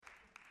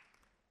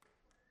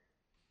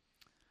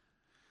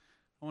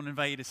I want to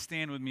invite you to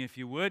stand with me if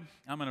you would.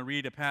 I'm going to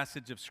read a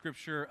passage of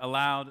Scripture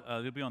aloud.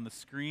 It'll be on the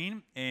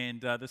screen. And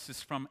this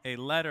is from a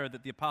letter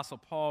that the Apostle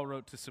Paul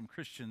wrote to some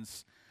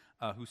Christians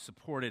who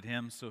supported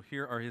him. So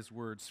here are his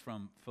words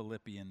from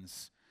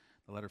Philippians,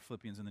 the letter of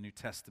Philippians in the New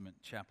Testament,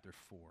 chapter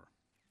 4.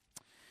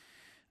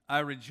 I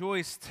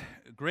rejoiced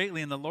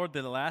greatly in the Lord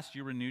that at last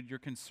you renewed your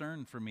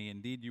concern for me.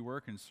 Indeed, you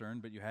were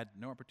concerned, but you had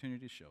no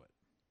opportunity to show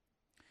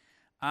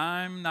it.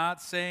 I'm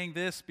not saying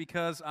this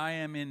because I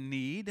am in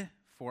need,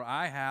 for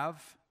I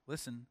have,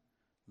 listen,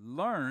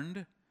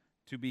 learned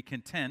to be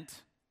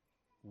content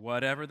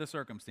whatever the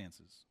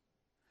circumstances.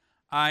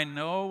 I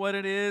know what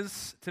it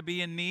is to be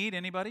in need.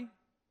 Anybody?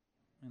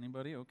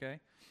 Anybody?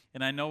 Okay.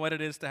 And I know what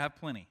it is to have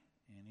plenty.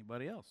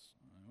 Anybody else?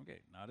 Okay,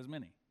 not as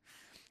many.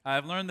 I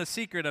have learned the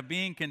secret of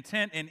being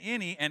content in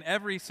any and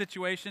every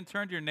situation.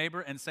 Turn to your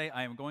neighbor and say,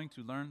 I am going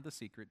to learn the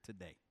secret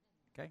today.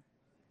 Okay?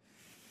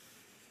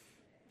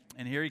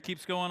 And here he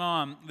keeps going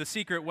on. The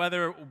secret,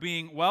 whether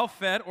being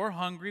well-fed or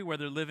hungry,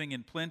 whether living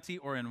in plenty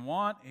or in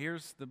want.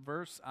 Here's the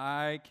verse.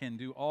 I can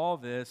do all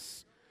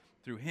this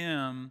through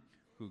him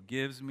who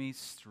gives me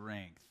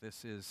strength.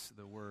 This is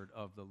the word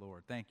of the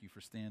Lord. Thank you for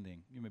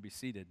standing. You may be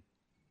seated.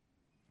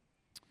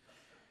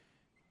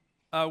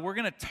 We're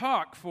going to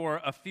talk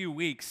for a few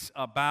weeks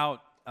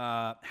about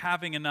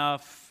having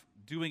enough,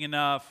 doing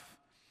enough,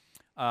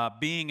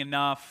 being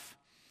enough.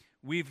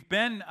 We've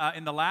been,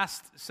 in the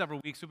last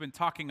several weeks, we've been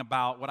talking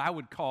about what I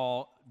would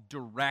call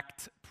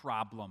direct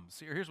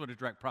problems. Here's what a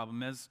direct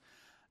problem is.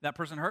 That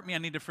person hurt me, I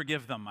need to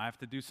forgive them. I have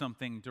to do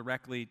something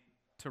directly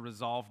to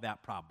resolve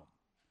that problem.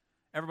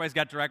 Everybody's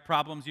got direct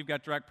problems. You've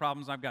got direct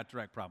problems. I've got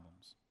direct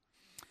problems.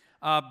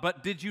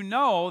 But did you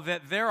know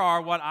that there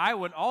are what I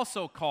would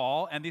also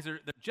call, and these are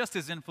just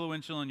as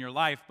influential in your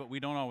life, but we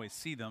don't always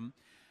see them,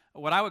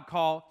 what I would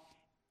call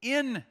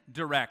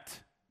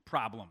indirect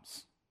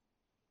problems.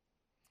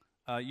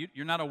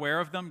 You're not aware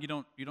of them. You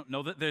don't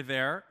know that they're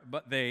there,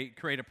 but they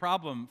create a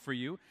problem for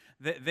you.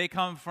 They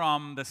come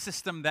from the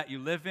system that you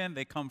live in.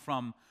 They come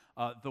from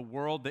the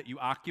world that you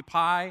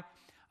occupy.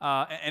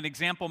 An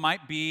example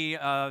might be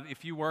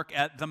if you work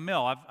at the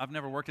mill. I've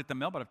never worked at the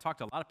mill, but I've talked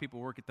to a lot of people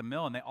who work at the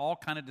mill, and they all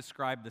kind of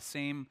describe the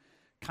same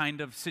kind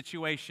of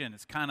situation.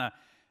 It's kind of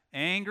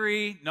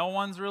angry. No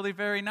one's really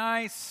very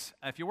nice.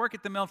 If you work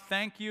at the mill,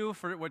 thank you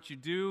for what you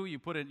do. You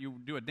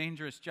do a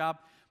dangerous job.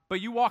 But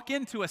you walk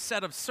into a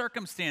set of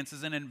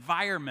circumstances, an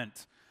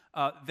environment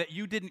that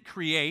you didn't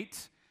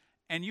create,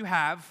 and you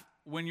have,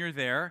 when you're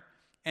there,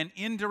 an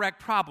indirect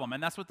problem.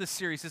 And that's what this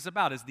series is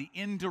about, is the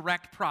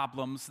indirect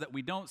problems that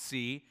we don't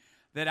see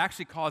that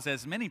actually cause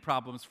as many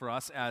problems for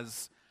us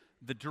as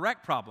the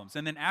direct problems.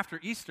 And then after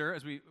Easter,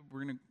 as we're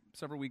going to,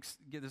 several weeks,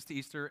 get this to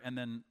Easter, and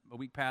then a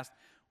week past,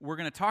 we're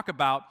going to talk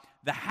about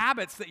the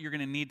habits that you're going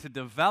to need to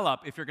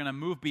develop if you're going to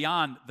move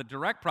beyond the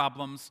direct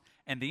problems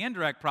and the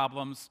indirect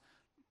problems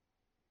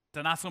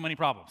to not so many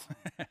problems.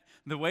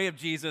 The way of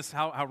Jesus,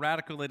 how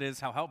radical it is,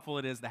 how helpful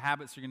it is, the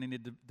habits you're going to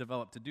need to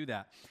develop to do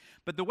that.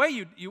 But the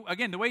way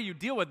the way you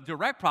deal with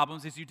direct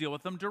problems is you deal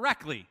with them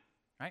directly,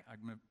 right?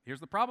 Here's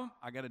the problem,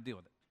 I got to deal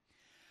with it.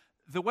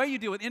 The way you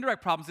deal with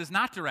indirect problems is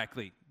not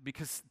directly,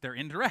 because they're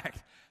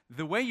indirect.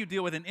 The way you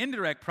deal with an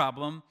indirect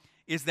problem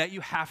is that you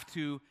have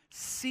to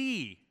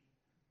see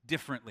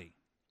differently.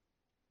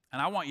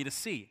 And I want you to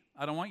see.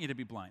 I don't want you to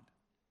be blind.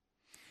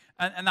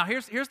 And now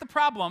here's the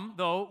problem,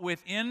 though,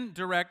 with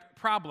indirect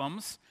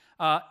problems.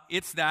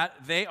 It's that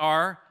they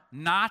are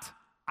not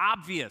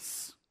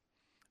obvious.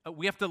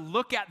 We have to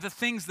look at the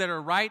things that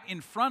are right in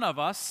front of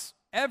us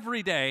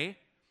every day,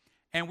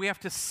 and we have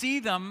to see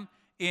them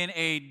in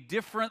a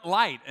different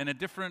light, in a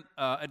different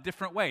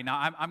way.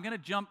 Now, I'm going to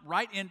jump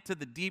right into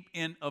the deep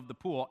end of the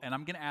pool, and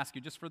I'm going to ask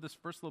you, just for this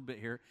first little bit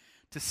here,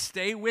 to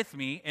stay with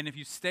me. And if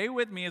you stay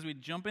with me as we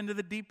jump into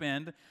the deep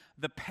end,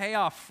 the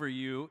payoff for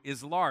you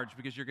is large,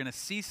 because you're going to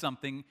see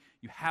something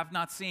you have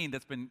not seen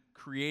that's been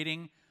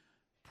creating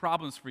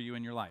problems for you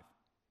in your life.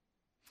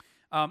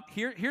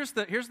 Here's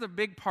the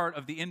big part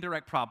of the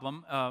indirect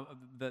problem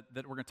that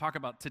we're going to talk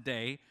about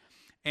today.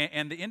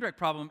 And the indirect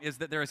problem is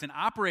that there is an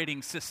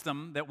operating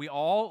system that we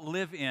all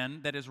live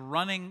in that is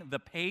running the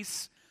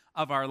pace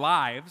of our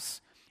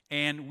lives,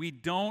 and we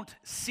don't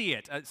see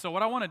it. So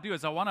what I want to do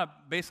is I want to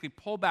basically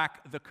pull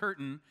back the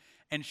curtain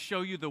and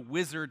show you the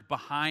wizard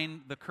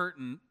behind the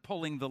curtain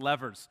pulling the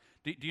levers.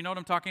 Do you know what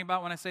I'm talking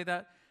about when I say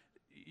that?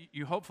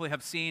 You hopefully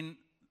have seen,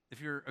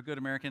 if you're a good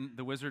American,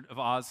 The Wizard of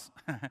Oz.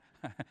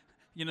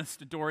 You know,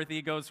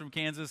 Dorothy goes from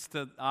Kansas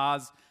to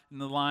Oz,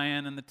 and the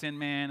lion and the Tin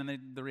Man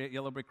and the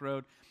Yellow Brick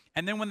Road.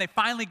 And then when they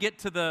finally get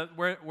to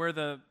where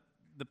the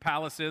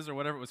palace is, or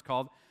whatever it was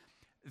called,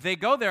 they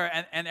go there,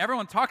 and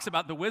everyone talks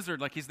about the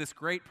wizard like he's this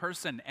great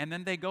person. And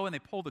then they go and they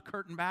pull the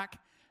curtain back,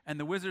 and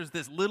the wizard's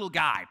this little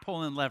guy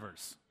pulling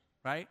levers,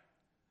 right?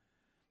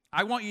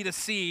 I want you to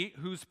see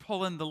who's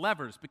pulling the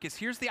levers, because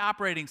here's the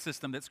operating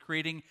system that's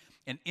creating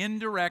an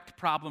indirect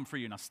problem for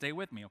you. Now, stay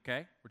with me,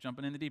 okay? We're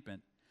jumping in the deep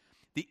end.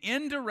 The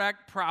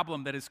indirect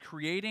problem that is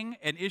creating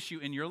an issue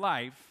in your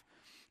life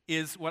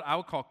is what I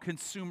would call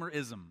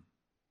consumerism.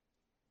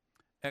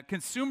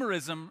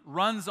 Consumerism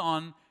runs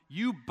on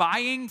you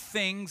buying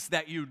things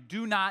that you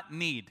do not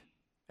need.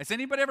 Has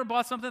anybody ever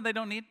bought something they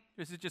don't need?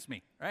 Or is it just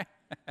me, right?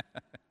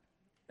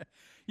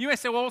 You may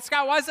say, well,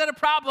 Scott, why is that a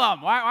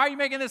problem? Why are you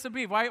making this a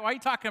beef? Why are you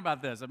talking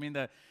about this? I mean,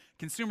 the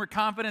consumer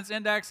confidence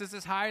index is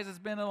as high as it's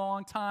been in a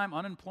long time.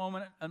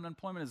 Unemployment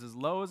is as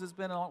low as it's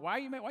been in a long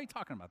time. Why are you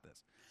talking about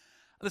this?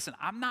 Listen,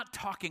 I'm not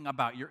talking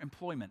about your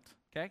employment,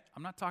 okay?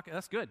 I'm not talking,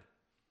 that's good.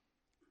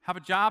 Have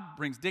a job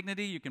brings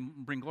dignity. You can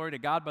bring glory to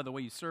God by the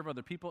way you serve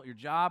other people at your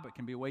job. It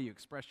can be a way you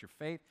express your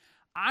faith.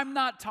 I'm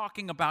not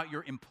talking about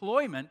your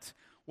employment.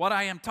 What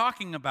I am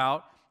talking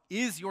about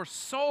is your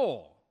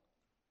soul.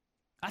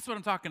 That's what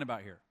I'm talking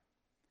about here.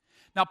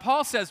 Now,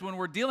 Paul says when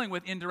we're dealing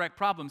with indirect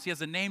problems, he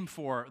has a name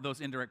for those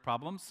indirect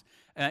problems.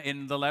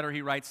 In the letter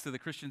he writes to the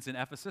Christians in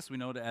Ephesus, we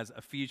know it as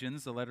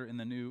Ephesians, the letter in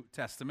the New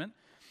Testament.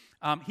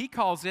 He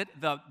calls it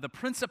the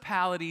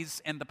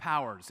principalities and the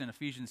powers in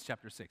Ephesians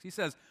chapter 6. He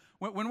says,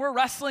 when we're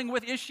wrestling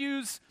with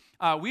issues,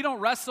 we don't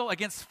wrestle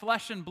against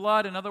flesh and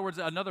blood. In other words,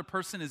 another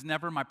person is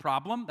never my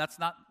problem.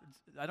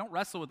 I don't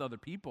wrestle with other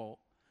people.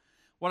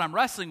 What I'm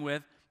wrestling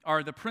with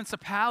are the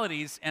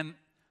principalities and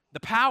the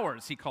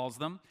powers, he calls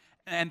them,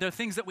 and they're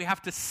things that we have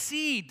to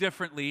see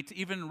differently to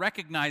even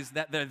recognize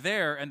that they're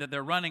there and that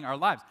they're running our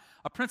lives.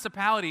 A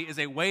principality is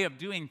a way of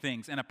doing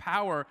things, and a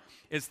power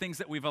is things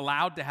that we've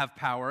allowed to have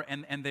power,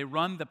 and they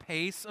run the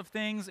pace of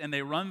things, and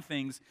they run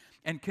things.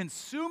 And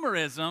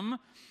consumerism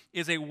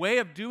is a way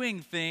of doing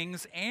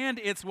things, and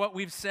it's what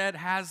we've said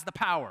has the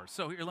power.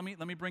 So here, let me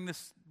land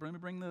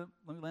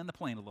the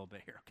plane a little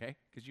bit here, okay?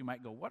 Because you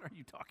might go, what are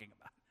you talking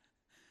about?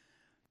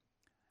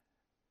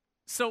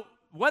 So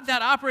what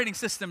that operating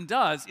system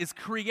does is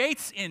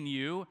creates in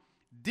you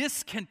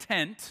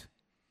discontent,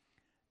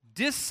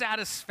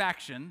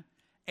 dissatisfaction,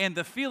 and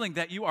the feeling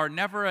that you are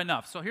never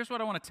enough. So here's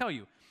what I want to tell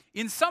you.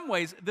 In some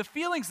ways, the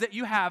feelings that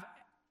you have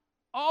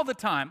all the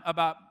time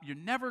about you're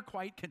never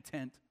quite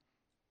content,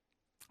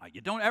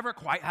 you don't ever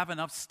quite have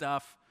enough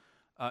stuff,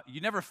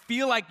 you never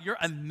feel like you're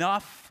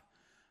enough,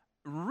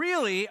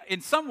 really,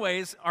 in some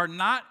ways, are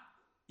not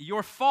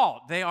your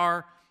fault. They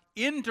are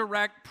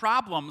indirect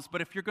problems,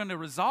 but if you're going to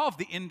resolve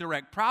the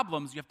indirect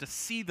problems, you have to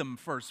see them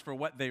first for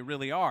what they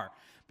really are.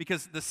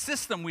 Because the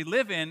system we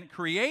live in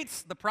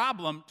creates the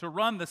problem to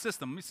run the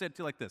system. Let me say it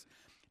to you like this.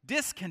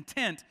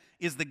 Discontent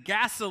is the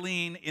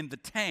gasoline in the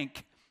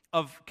tank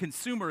of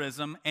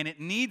consumerism, and it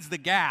needs the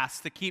gas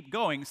to keep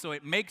going, so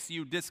it makes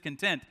you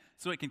discontent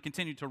so it can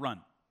continue to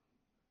run.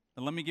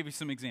 And let me give you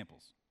some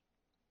examples.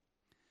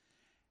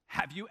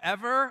 Have you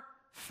ever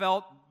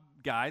felt,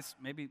 guys,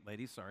 maybe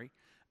ladies, sorry,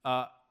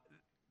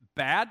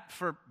 bad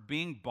for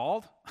being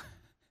bald?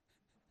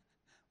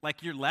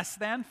 Like you're less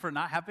than for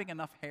not having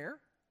enough hair?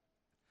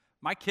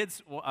 My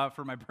kids,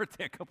 for my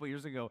birthday a couple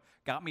years ago,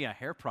 got me a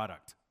hair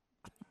product.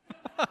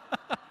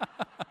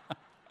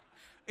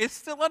 It's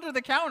still under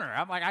the counter.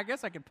 I'm like, I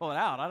guess I could pull it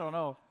out. I don't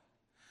know.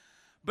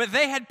 But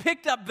they had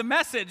picked up the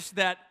message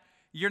that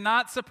you're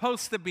not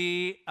supposed to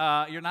be,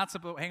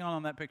 hang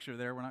on that picture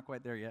there. We're not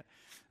quite there yet.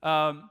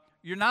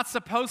 You're not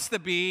supposed to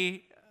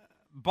be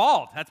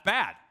bald. That's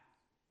bad.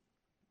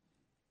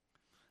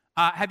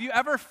 Have you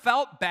ever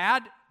felt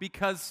bad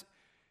because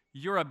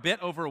you're a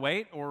bit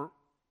overweight or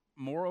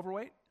more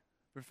overweight?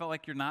 Ever felt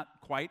like you're not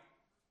quite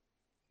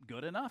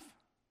good enough?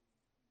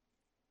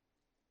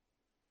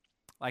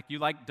 Like you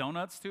like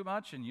donuts too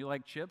much and you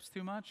like chips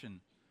too much and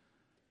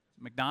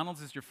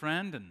McDonald's is your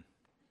friend and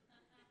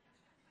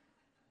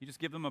you just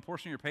give them a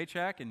portion of your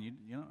paycheck and you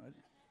know.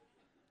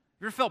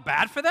 You ever felt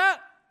bad for that?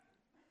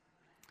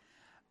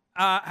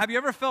 Have you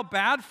ever felt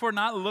bad for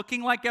not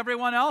looking like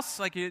everyone else?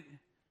 Like you,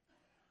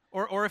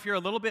 or if you're a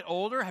little bit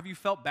older, have you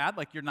felt bad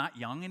like you're not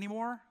young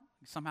anymore?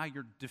 Somehow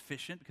you're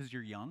deficient because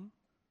you're young?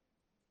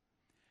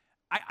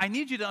 I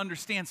need you to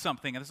understand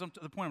something, and this is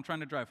the point I'm trying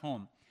to drive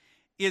home,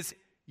 is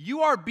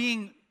you are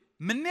being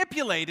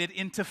manipulated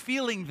into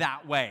feeling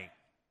that way.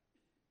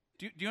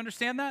 Do you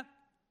understand that?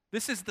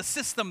 This is the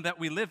system that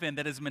we live in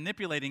that is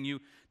manipulating you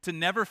to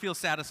never feel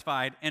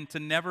satisfied and to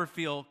never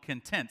feel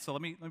content. So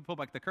let me pull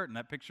back the curtain.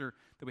 That picture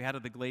that we had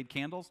of the Glade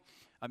candles,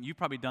 you've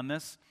probably done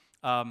this.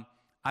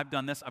 I've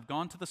done this. I've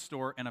gone to the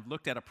store and I've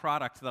looked at a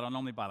product that I'll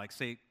normally buy, like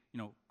say,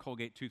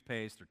 Colgate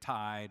toothpaste or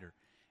Tide,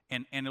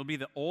 and it'll be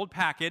the old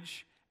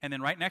package, and then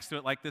right next to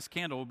it, like this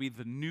candle, will be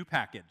the new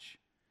package.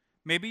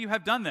 Maybe you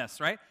have done this,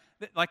 right?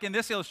 Like in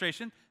this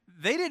illustration,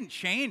 they didn't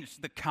change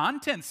the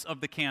contents of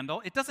the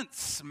candle. It doesn't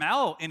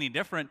smell any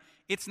different.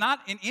 It's not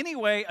in any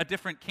way a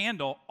different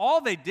candle.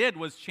 All they did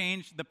was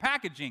change the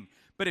packaging.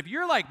 But if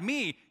you're like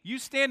me, you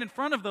stand in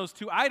front of those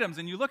two items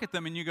and you look at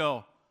them and you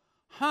go,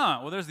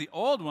 well, there's the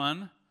old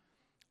one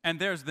and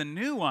there's the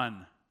new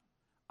one.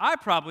 I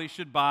probably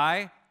should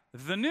buy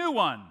the new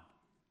one.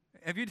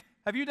 Have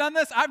you done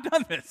this? I've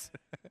done this.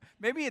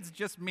 Maybe it's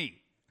just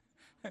me.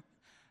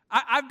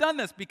 I've done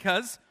this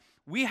because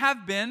we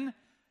have been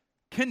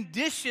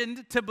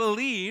conditioned to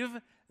believe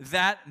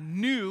that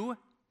new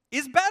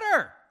is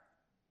better.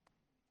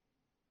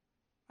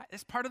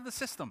 It's part of the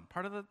system,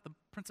 part of the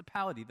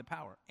principality, the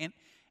power. And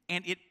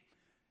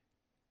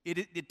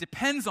it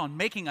depends on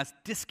making us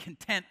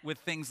discontent with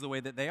things the way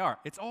that they are.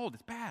 It's old.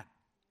 It's bad.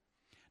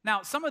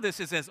 Now, some of this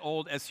is as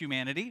old as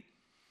humanity.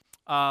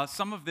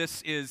 Some of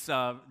this is,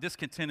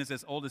 discontent is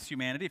as old as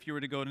humanity. If you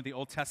were to go into the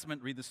Old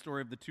Testament, read the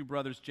story of the two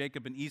brothers,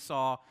 Jacob and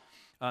Esau,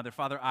 their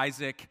father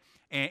Isaac,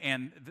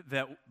 and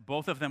that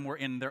both of them were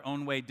in their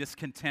own way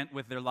discontent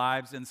with their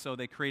lives, and so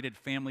they created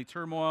family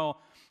turmoil.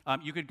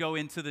 You could go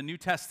into the New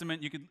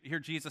Testament. You could hear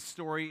Jesus'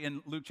 story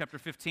in Luke chapter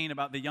 15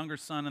 about the younger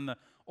son and the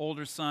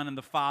older son and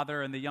the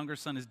father, and the younger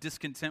son is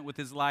discontent with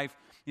his life.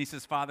 And he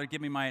says, Father,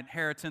 give me my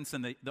inheritance.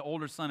 And the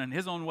older son, in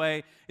his own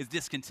way, is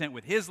discontent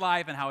with his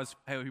life and how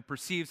he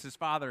perceives his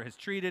father has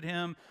treated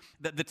him.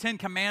 The Ten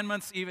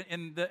Commandments, even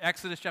in the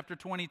Exodus chapter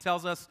 20,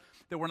 tells us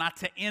that we're not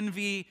to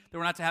envy, that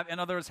we're not to have, in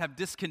other words, have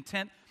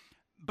discontent.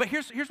 But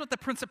here's what what a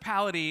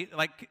principality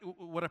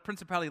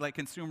like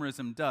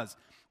consumerism does.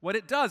 What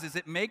it does is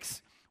it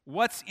makes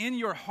what's in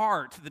your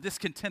heart, the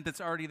discontent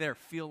that's already there,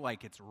 feel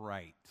like it's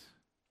right.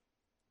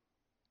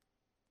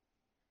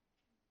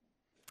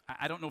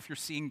 I don't know if you're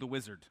seeing the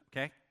wizard,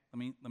 okay?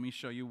 Let me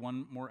show you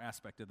one more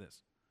aspect of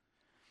this.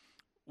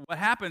 What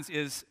happens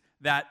is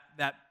that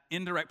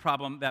indirect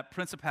problem, that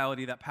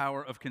principality, that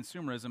power of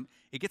consumerism,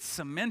 it gets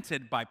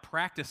cemented by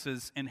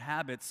practices and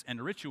habits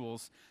and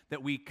rituals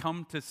that we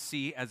come to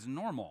see as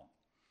normal.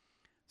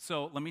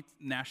 So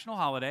national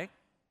holiday,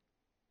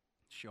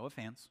 show of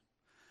hands.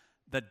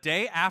 The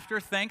day after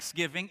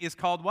Thanksgiving is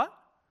called what?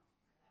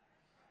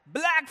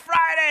 Black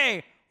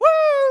Friday!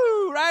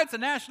 Woo! Right? It's a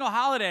national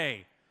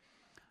holiday.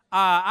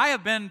 I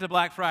have been to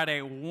Black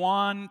Friday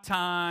one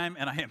time,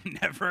 and I am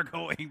never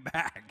going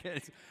back.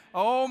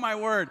 Oh, my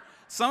word.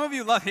 Some of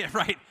you love it,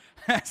 right?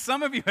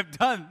 Some of you have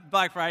done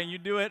Black Friday, and you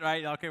do it,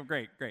 right? Okay,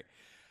 great.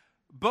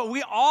 But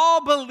we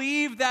all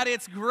believe that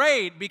it's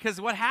great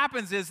because what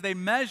happens is they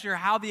measure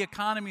how the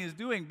economy is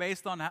doing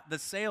based on the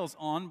sales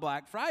on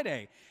Black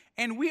Friday.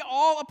 And we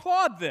all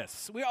applaud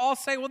this. We all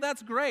say, well,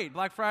 that's great.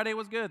 Black Friday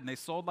was good, and they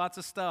sold lots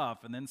of stuff,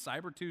 and then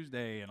Cyber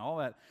Tuesday and all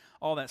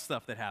that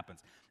stuff that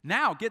happens.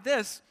 Now, get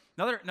this,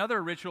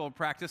 another ritual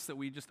practice that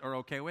we just are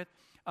okay with.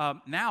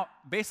 Now,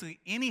 basically,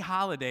 any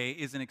holiday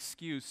is an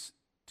excuse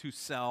to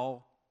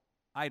sell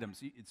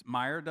items.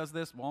 Meijer does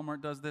this,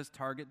 Walmart does this,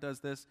 Target does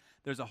this.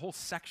 There's a whole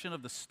section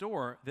of the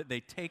store that they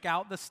take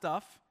out the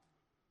stuff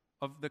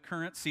of the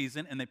current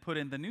season, and they put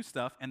in the new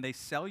stuff, and they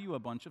sell you a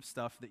bunch of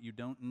stuff that you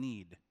don't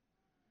need.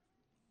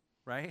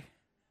 Right?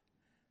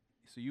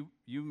 So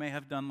you may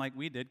have done like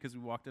we did because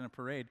we walked in a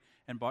parade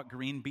and bought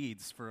green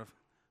beads for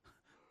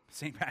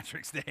St.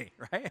 Patrick's Day,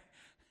 right?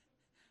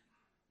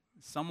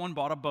 Someone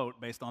bought a boat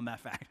based on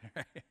that fact,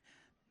 right?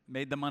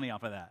 Made the money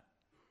off of that.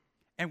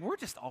 And we're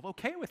just all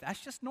okay with that.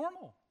 That's just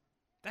normal.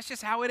 That's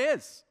just how it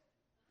is.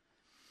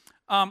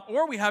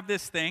 Or we have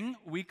this thing,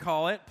 we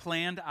call it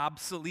planned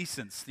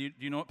obsolescence. Do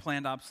you know what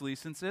planned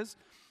obsolescence is?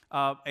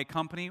 A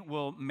company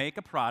will make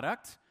a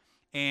product,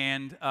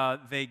 and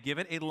they give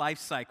it a life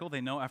cycle.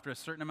 They know after a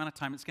certain amount of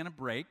time it's going to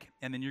break,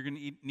 and then you're going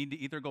to need to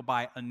either go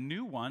buy a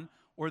new one,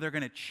 or they're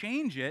going to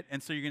change it,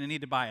 and so you're going to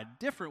need to buy a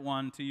different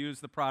one to use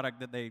the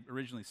product that they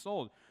originally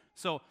sold.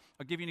 So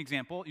I'll give you an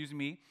example. Using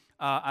me,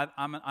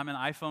 I'm an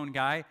iPhone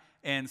guy,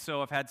 and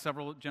so I've had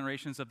several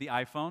generations of the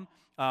iPhone.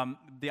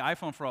 The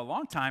iPhone for a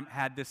long time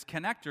had this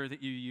connector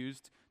that you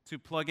used to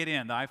plug it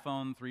in, the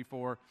iPhone 3,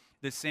 4,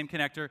 this same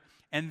connector.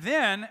 And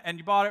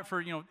you bought it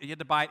for, you had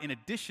to buy it in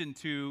addition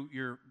to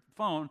your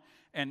phone,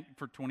 and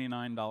for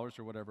 $29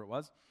 or whatever it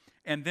was.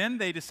 And then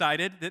they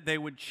decided that they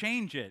would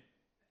change it.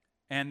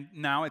 And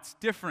now it's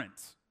different.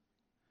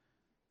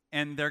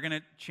 And they're going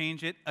to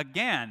change it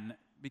again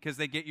because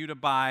they get you to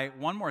buy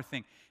one more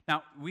thing.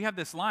 Now, we have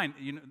this line,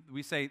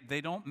 we say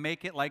they don't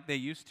make it like they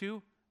used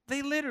to.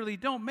 They literally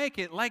don't make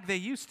it like they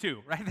used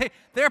to, right?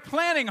 They're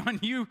planning on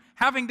you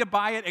having to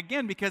buy it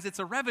again because it's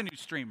a revenue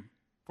stream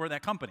for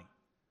that company.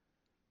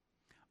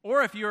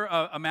 Or if you're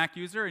a Mac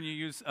user and you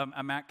use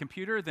a Mac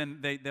computer, then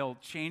they'll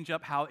change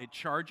up how it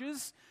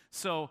charges.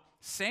 So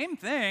same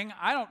thing.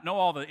 I don't know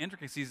all the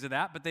intricacies of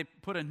that, but they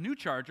put a new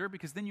charger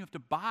because then you have to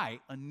buy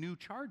a new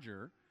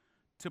charger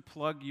to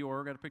plug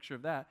got a picture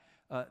of that,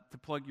 to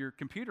plug your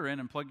computer in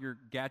and plug your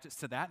gadgets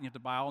to that, and you have to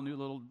buy all new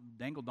little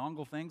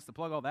dangle-dongle things to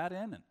plug all that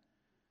in. And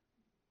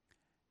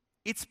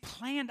it's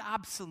planned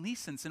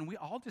obsolescence, and we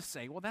all just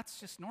say, well, that's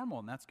just normal,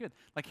 and that's good.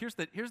 Like, here's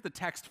the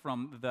text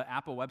from the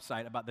Apple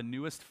website about the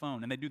newest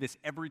phone, and they do this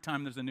every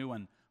time there's a new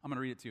one. I'm going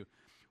to read it to you.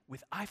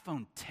 With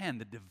iPhone 10,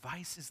 the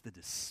device is the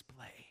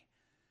display.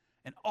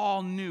 An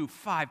all-new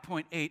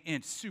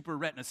 5.8-inch Super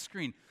Retina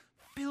screen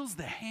fills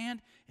the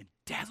hand and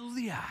dazzles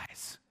the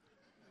eyes.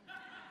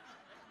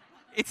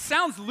 It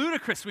sounds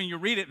ludicrous when you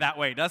read it that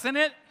way, doesn't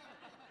it?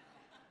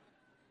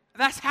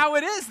 That's how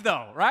it is,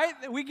 though, right?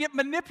 We get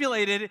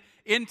manipulated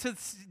into,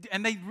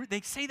 and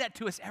they say that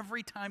to us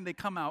every time they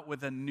come out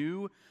with a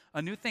new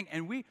thing.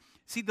 And we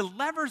see the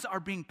levers are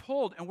being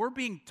pulled, and we're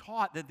being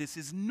taught that this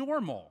is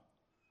normal.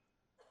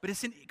 But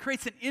it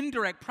creates an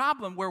indirect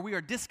problem where we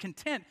are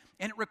discontent,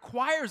 and it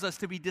requires us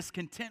to be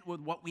discontent with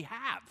what we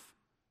have.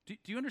 Do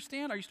you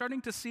understand? Are you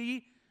starting to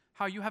see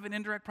how you have an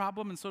indirect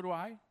problem, and so do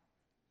I?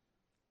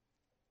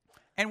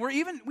 And we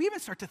even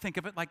start to think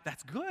of it like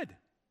that's good.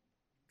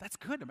 That's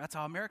good. That's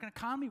how American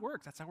economy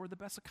works. That's how we're the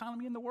best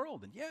economy in the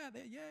world. And yeah,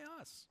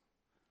 us.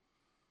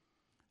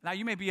 Now,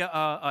 you may be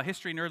a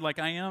history nerd like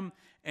I am,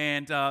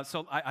 and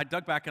so I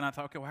dug back and I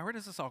thought, okay, well, where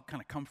does this all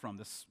kind of come from,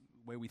 this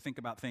way we think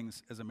about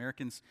things as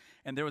Americans?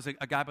 And there was a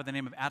guy by the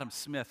name of Adam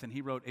Smith, and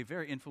he wrote a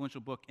very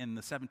influential book in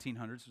the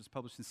 1700s. It was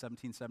published in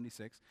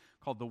 1776,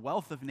 called The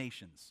Wealth of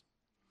Nations.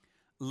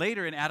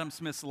 Later in Adam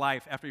Smith's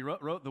life, after he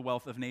wrote The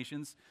Wealth of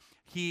Nations,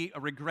 he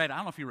regretted, I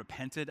don't know if he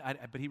repented,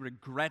 but he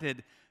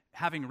regretted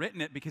having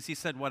written it because he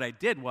said, what I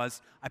did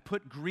was I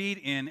put greed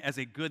in as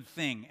a good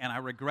thing, and I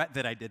regret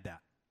that I did that.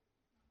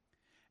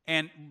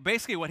 And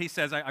basically what he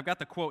says, I've got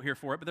the quote here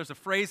for it, but there's a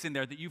phrase in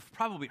there that you've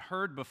probably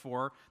heard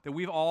before that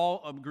we've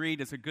all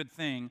agreed is a good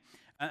thing.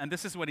 And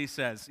this is what he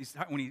says.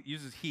 When he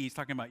uses he's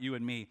talking about you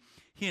and me.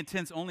 He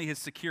intends only his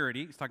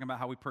security. He's talking about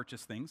how we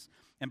purchase things.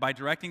 And by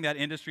directing that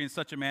industry in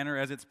such a manner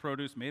as its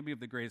produce may be of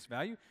the greatest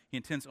value, he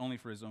intends only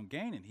for his own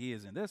gain. And he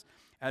is in this,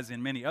 as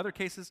in many other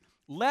cases,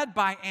 led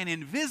by an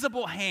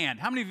invisible hand.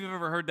 How many of you have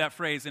ever heard that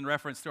phrase in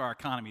reference to our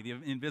economy, the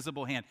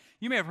invisible hand?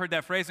 You may have heard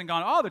that phrase and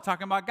gone, oh, they're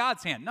talking about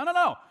God's hand. No.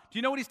 Do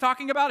you know what he's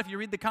talking about if you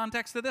read the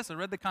context of this? I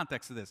read the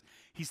context of this.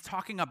 He's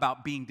talking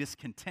about being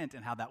discontent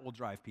and how that will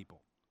drive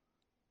people.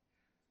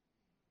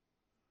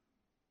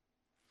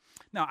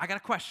 Now, I got a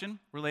question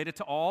related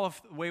to all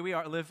of the way we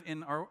live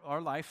in our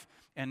life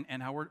and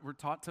how we're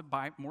taught to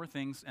buy more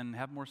things and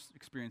have more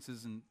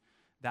experiences, and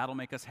that'll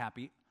make us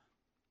happy.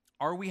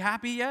 Are we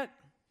happy yet?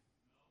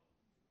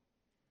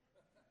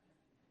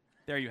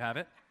 There you have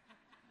it.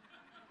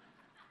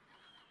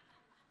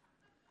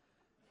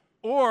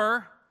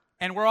 Or,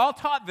 and we're all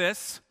taught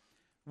this,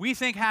 we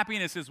think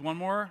happiness is one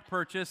more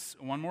purchase,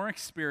 one more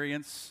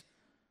experience,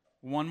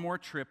 one more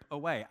trip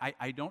away.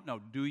 I don't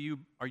know.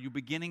 Are you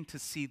beginning to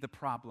see the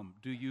problem?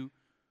 Do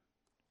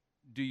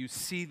you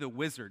see the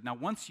wizard? Now,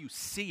 once you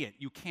see it,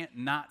 you can't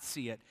not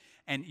see it,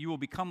 and you will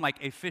become like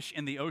a fish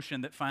in the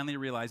ocean that finally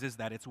realizes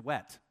that it's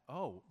wet.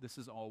 Oh, this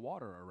is all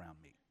water around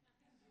me.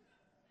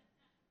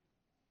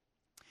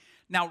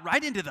 Now,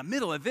 right into the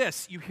middle of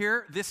this, you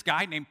hear this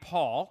guy named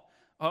Paul,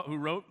 who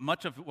wrote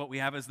much of what we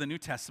have as the New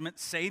Testament,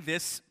 say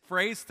this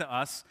phrase to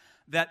us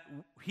that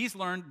he's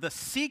learned the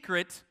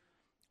secret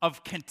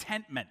of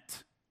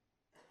contentment.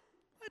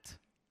 What?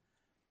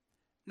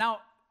 Now,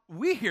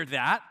 we hear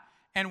that,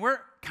 and we're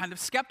kind of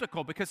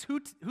skeptical because who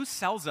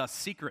sells us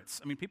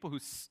secrets? I mean, people who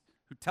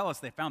tell us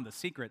they found the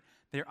secret,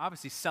 they're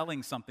obviously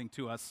selling something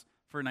to us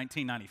for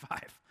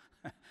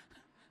 $19.95.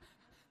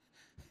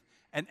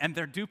 and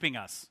they're duping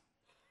us.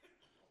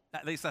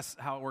 At least that's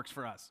how it works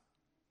for us.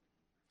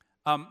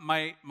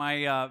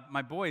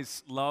 My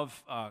boys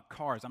love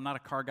cars. I'm not a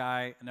car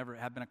guy. I never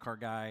have been a car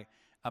guy.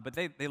 But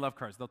they love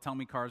cars. They'll tell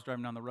me cars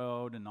driving down the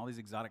road and all these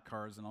exotic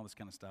cars and all this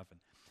kind of stuff.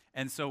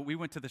 And so we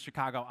went to the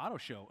Chicago Auto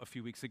Show a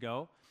few weeks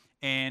ago.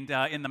 And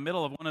in the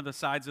middle of one of the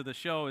sides of the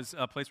show is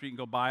a place where you can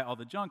go buy all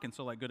the junk. And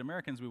so like good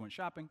Americans, we went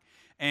shopping.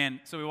 And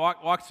so we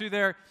walked through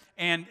there.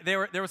 And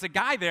there was a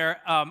guy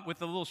there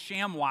with a little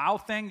sham wow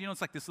thing. You know,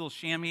 it's like this little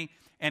chamois.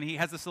 And he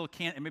has this little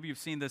can, and maybe you've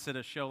seen this at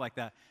a show like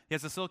that. He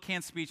has this little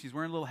canned speech. He's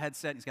wearing a little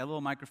headset. He's got a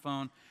little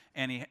microphone.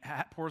 And he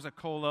pours a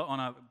cola on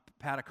a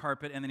pad of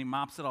carpet. And then he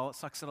mops it all,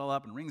 sucks it all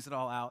up, and wrings it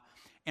all out.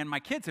 And my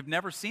kids have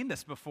never seen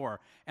this before.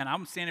 And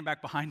I'm standing back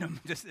behind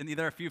them,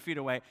 they're a few feet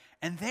away.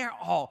 And they're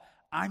all,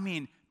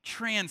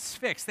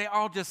 transfixed. They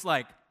all just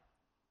like.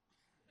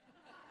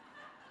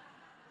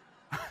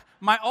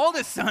 My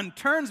oldest son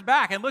turns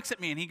back and looks at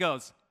me and he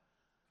goes,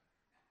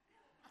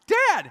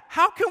 Dad,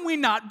 how can we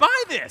not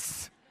buy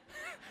this?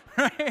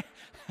 Right?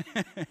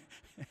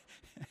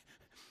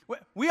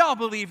 We all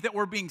believe that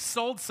we're being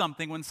sold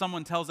something when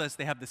someone tells us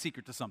they have the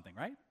secret to something,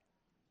 right?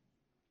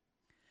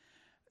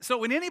 So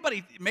when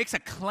anybody makes a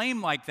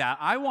claim like that,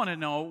 I want to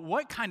know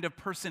what kind of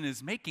person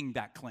is making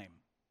that claim.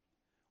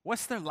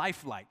 What's their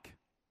life like?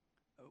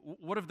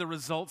 What have the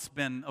results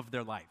been of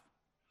their life?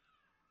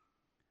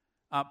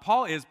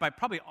 Paul is, by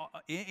probably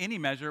any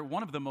measure,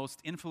 one of the most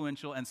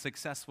influential and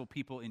successful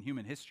people in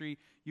human history.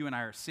 You and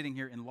I are sitting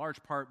here in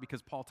large part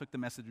because Paul took the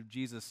message of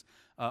Jesus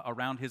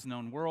around his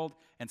known world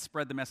and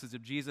spread the message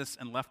of Jesus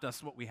and left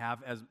us what we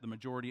have as the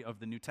majority of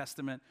the New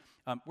Testament.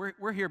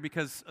 We're here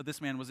because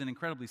this man was an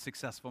incredibly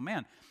successful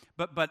man.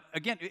 But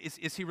again,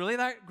 is he really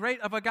that great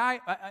of a guy?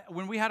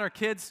 When we had our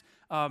kids,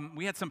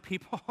 we had some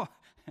people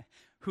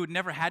who had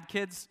never had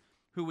kids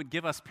who would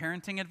give us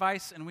parenting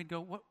advice, and we'd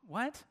go,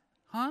 what?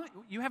 Huh?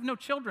 You have no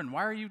children.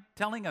 Why are you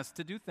telling us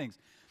to do things?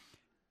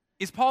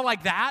 Is Paul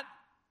like that?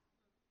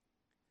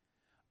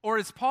 Or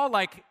is Paul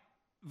like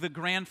the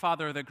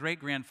grandfather or the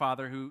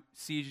great-grandfather who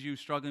sees you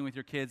struggling with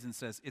your kids and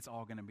says, it's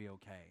all going to be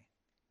okay?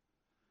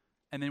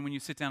 And then when you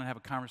sit down and have a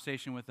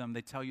conversation with them,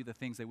 they tell you the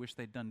things they wish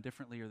they'd done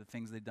differently or the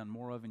things they'd done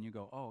more of, and you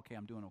go, oh, okay,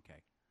 I'm doing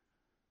okay.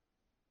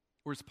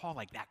 Or is Paul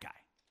like that guy?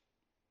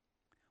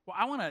 Well,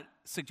 I want to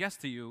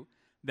suggest to you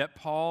that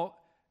Paul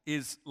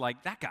is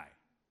like that guy.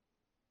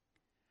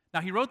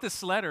 Now, he wrote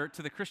this letter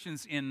to the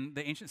Christians in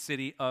the ancient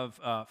city of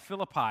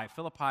Philippi.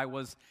 Philippi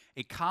was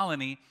a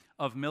colony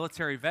of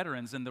military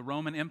veterans, and the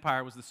Roman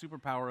Empire was the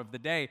superpower of the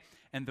day.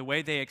 And the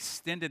way they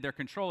extended their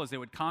control is they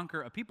would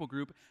conquer a people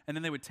group, and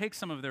then they would take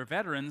some of their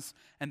veterans,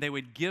 and they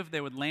would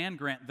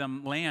grant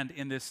them land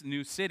in this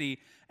new city,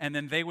 and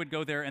then they would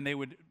go there, and they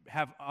would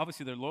have,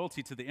 obviously, their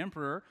loyalty to the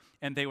emperor,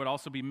 and they would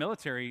also be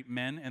military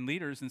men and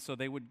leaders, and so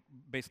they would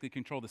basically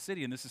control the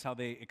city, and this is how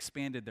they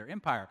expanded their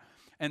empire.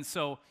 And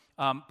so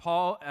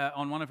Paul,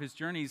 on one of his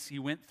journeys, he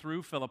went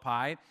through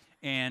Philippi,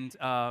 and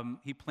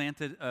he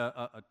planted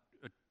a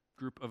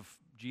group of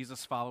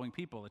Jesus-following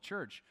people, a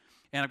church.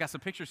 And I've got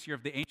some pictures here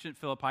of the ancient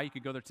Philippi. You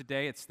could go there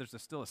today. There's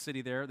still a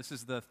city there. This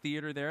is the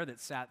theater there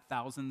that sat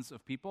thousands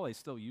of people. They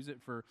still use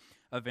it for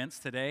events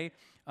today.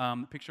 A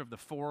picture of the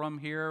Forum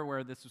here,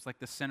 where this was like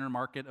the center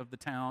market of the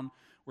town,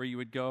 where you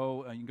would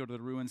go. You can go to the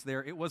ruins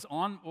there. It was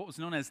on what was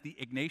known as the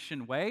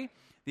Egnatian Way.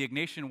 The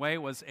Egnatian Way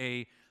was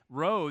a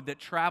road that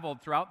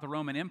traveled throughout the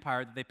Roman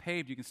Empire that they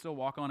paved. You can still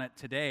walk on it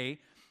today.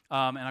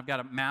 And I've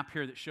got a map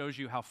here that shows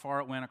you how far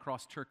it went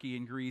across Turkey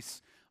and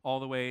Greece, all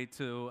the way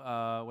to,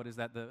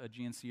 the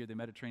Aegean Sea or the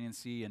Mediterranean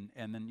Sea,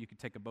 and then you could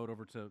take a boat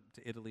over to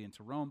Italy and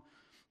to Rome.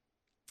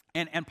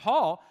 And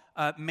Paul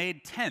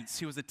made tents.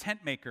 He was a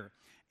tent maker.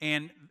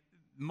 And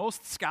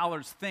most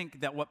scholars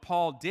think that what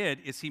Paul did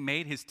is he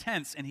made his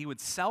tents and he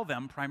would sell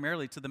them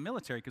primarily to the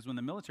military, because when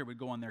the military would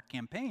go on their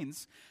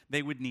campaigns,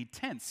 they would need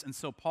tents. And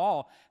so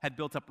Paul had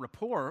built up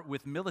rapport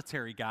with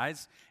military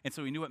guys, and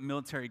so he knew what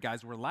military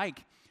guys were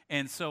like.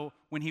 And so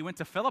when he went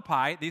to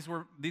Philippi, these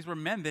were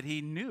men that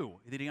he knew,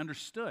 that he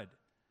understood.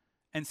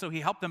 And so he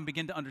helped them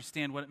begin to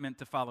understand what it meant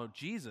to follow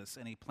Jesus,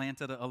 and he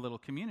planted a little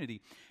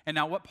community. And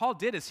now what Paul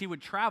did is he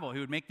would travel. He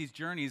would make these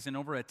journeys, and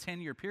over a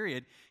 10-year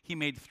period, he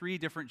made 3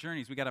 different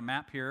journeys. We got a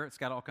map here. It's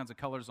got all kinds of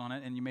colors on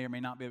it, and you may or may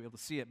not be able to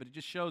see it, but it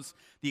just shows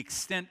the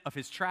extent of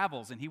his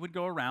travels. And he would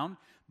go around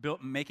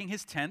making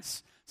his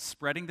tents,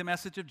 spreading the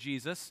message of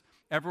Jesus.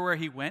 Everywhere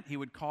he went, he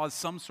would cause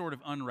some sort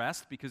of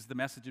unrest, because the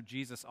message of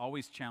Jesus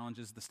always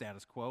challenges the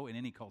status quo in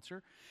any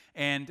culture.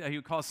 And he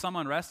would cause some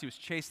unrest. He was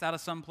chased out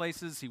of some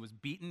places. He was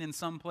beaten in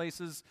some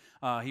places.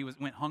 He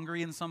went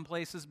hungry in some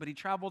places, but he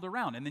traveled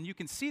around. And then you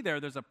can see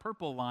there's a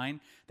purple line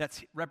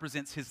that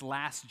represents his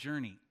last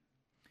journey.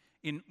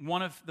 In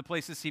one of the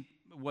places he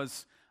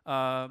was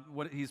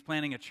he's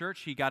planning a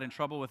church, he got in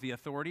trouble with the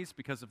authorities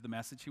because of the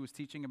message he was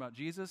teaching about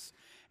Jesus.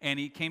 And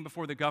he came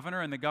before the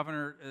governor, and the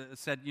governor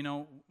said,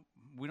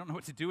 we don't know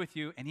what to do with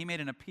you. And he made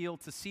an appeal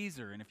to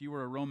Caesar. And if you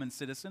were a Roman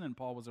citizen, and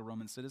Paul was a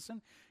Roman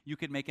citizen, you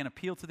could make an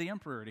appeal to the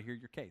emperor to hear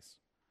your case.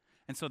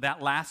 And so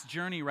that last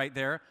journey right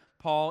there,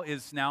 Paul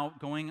is now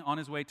going on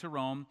his way to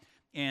Rome,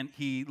 and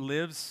he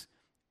lives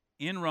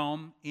in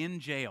Rome in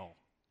jail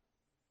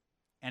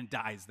and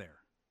dies there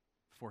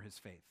for his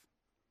faith.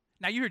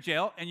 Now you hear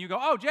jail, and you go,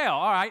 oh, jail,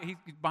 all right, he's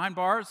behind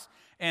bars,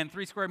 and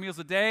 3 square meals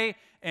a day,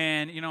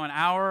 and, an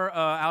hour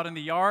out in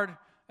the yard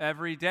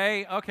every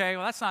day. Okay,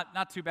 well, that's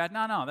not too bad.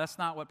 No, that's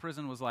not what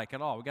prison was like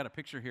at all. We got a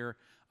picture here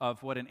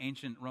of what an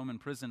ancient Roman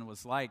prison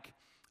was like.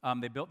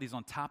 They built these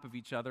on top of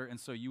each other, and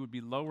so you would be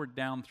lowered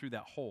down through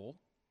that hole,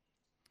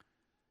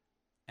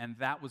 and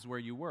that was where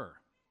you were.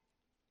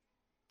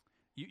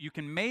 You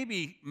can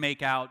maybe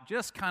make out,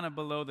 just kind of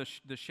below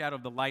the shadow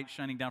of the light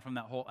shining down from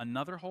that hole,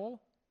 another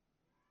hole.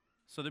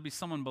 So there'd be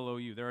someone below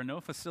you. There are no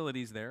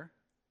facilities there.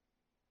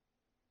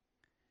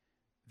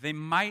 They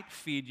might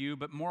feed you,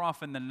 but more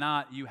often than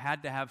not, you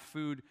had to have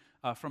food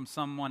from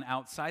someone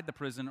outside the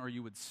prison, or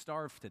you would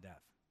starve to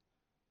death.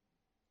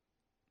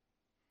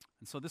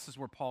 And so this is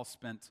where Paul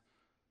spent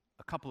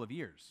a couple of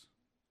years.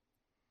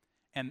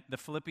 And the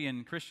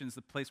Philippian Christians,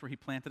 the place where he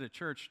planted a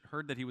church,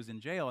 heard that he was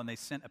in jail, and they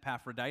sent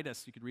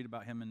Epaphroditus, you could read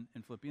about him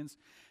in Philippians,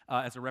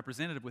 as a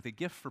representative with a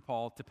gift for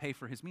Paul to pay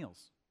for his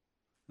meals.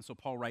 And so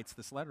Paul writes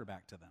this letter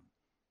back to them,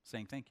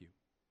 saying thank you.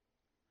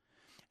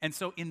 And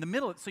so in the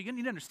middle, so you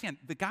need to understand,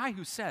 the guy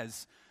who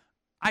says,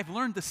 I've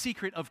learned the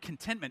secret of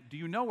contentment, do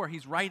you know where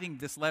he's writing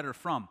this letter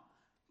from?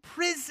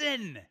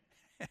 Prison!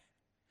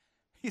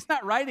 He's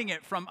not writing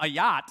it from a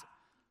yacht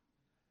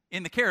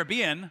in the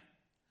Caribbean,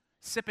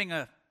 sipping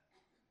a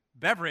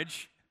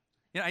beverage.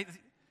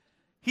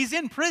 He's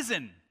in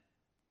prison.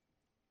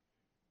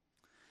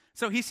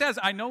 So he says,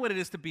 I know what it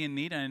is to be in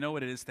need, and I know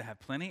what it is to have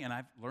plenty, and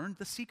I've learned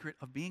the secret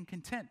of being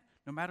content,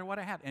 no matter what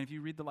I have. And if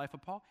you read the life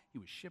of Paul, he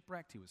was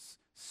shipwrecked, he was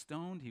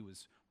stoned, he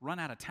was run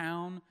out of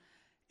town,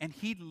 and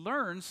he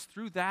learns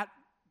through that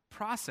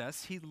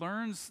process, he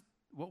learns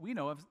what we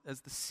know of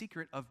as the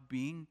secret of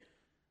being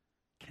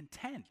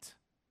content.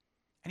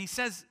 And he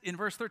says in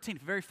verse 13,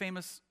 a very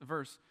famous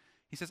verse,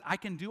 he says, I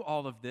can do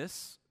all of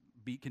this,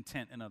 be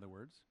content in other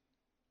words,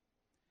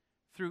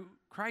 through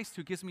Christ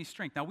who gives me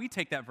strength. Now we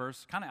take that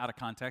verse kind of out of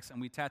context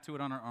and we tattoo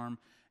it on our arm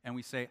and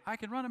we say, I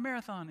can run a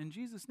marathon in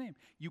Jesus' name.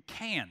 You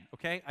can,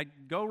 okay? I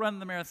go run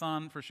the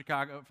marathon for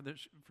Chicago,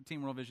 for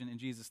Team World Vision in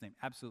Jesus' name.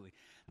 Absolutely.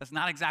 That's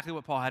not exactly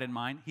what Paul had in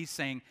mind. He's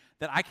saying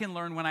that I can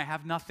learn when I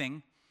have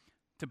nothing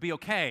to be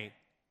okay.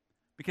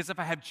 Because if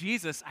I have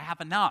Jesus, I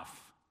have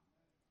enough.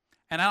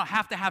 And I don't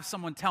have to have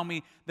someone tell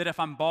me that if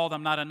I'm bald,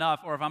 I'm not enough,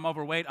 or if I'm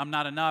overweight, I'm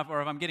not enough,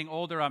 or if I'm getting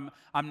older, I'm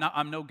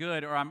no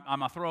good, or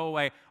I'm a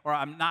throwaway, or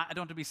I don't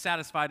have to be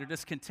satisfied or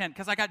discontent,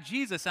 because I got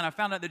Jesus, and I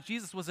found out that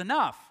Jesus was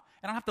enough.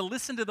 I don't have to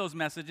listen to those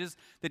messages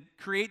that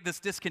create this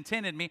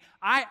discontent in me.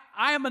 I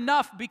am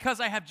enough because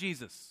I have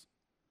Jesus.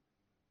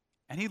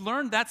 And he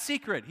learned that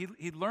secret.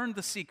 He learned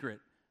the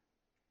secret.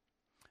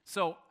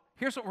 So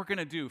here's what we're going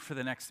to do for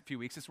the next few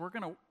weeks is we're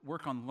going to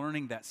work on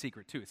learning that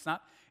secret too. It's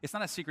not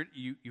a secret.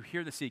 You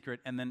hear the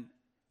secret and then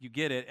you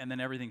get it and then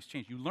everything's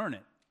changed. You learn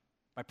it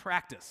by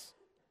practice,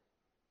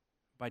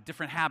 by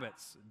different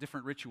habits,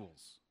 different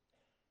rituals.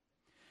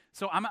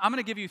 So I'm going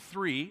to give you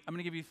three. I'm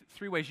going to give you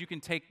three ways you can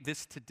take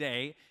this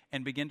today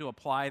and begin to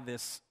apply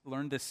this,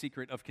 learn this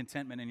secret of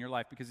contentment in your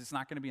life, because it's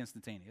not going to be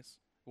instantaneous.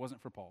 It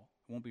wasn't for Paul.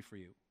 It won't be for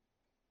you.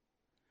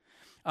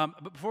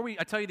 But before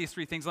I tell you these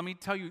three things, let me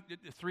tell you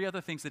three other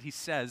things that he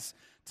says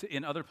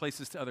in other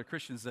places to other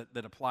Christians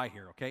that apply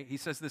here, okay? He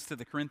says this to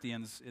the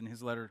Corinthians in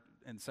his letter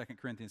in 2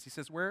 Corinthians. He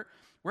says,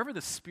 wherever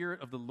the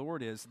Spirit of the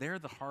Lord is, there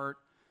the heart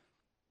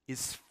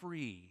is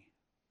free.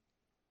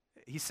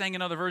 He's saying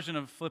another version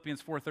of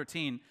Philippians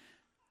 4:13,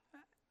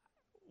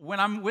 when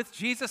I'm with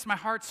Jesus, my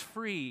heart's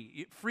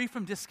free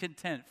from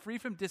discontent, free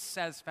from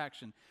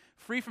dissatisfaction,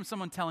 free from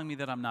someone telling me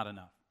that I'm not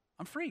enough.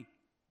 I'm free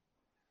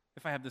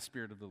if I have the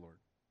Spirit of the Lord.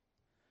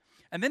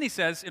 And then he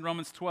says in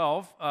Romans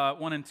 12,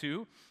 1 and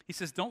 2, he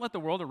says, don't let the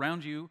world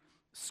around you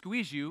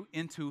squeeze you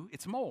into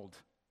its mold.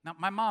 Now,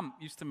 my mom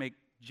used to make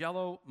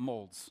Jell-O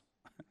molds.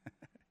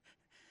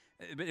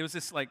 It was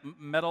this like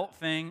metal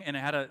thing, and it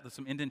had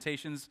some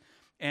indentations,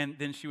 and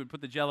then she would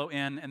put the Jell-O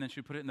in, and then she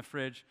would put it in the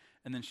fridge,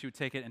 and then she would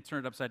take it and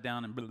turn it upside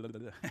down, and blah, blah,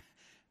 blah.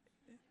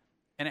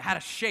 And it had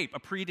a shape, a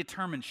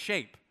predetermined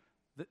shape.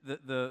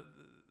 The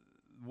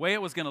way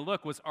it was going to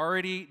look was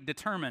already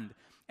determined.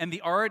 And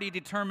the already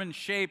determined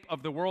shape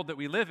of the world that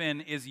we live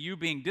in is you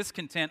being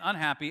discontent,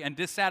 unhappy, and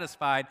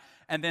dissatisfied,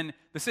 and then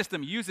the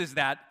system uses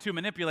that to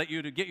manipulate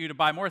you to get you to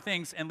buy more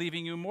things and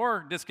leaving you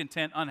more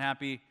discontent,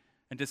 unhappy,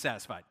 and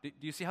dissatisfied. Do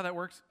you see how that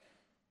works?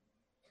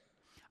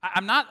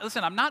 I'm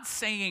not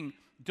saying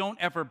don't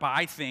ever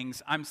buy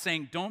things. I'm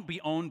saying don't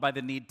be owned by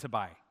the need to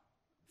buy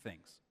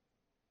things.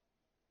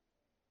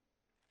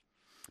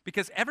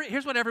 Because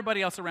here's what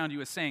everybody else around you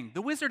is saying.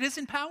 The wizard is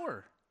in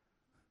power.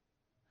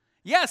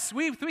 Yes,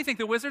 we think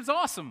the wizard's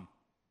awesome.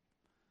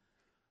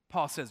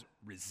 Paul says,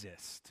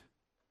 resist.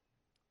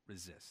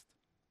 Resist.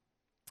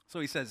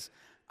 So he says,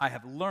 I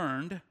have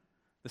learned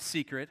the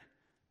secret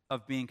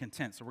of being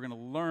content. So we're going to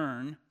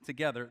learn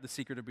together the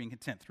secret of being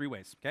content. 3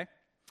 ways, okay?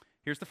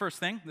 Here's the first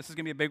thing. This is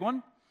going to be a big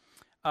one.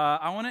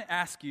 I want to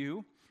ask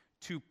you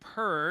to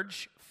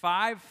purge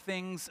 5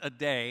 things a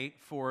day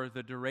for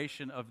the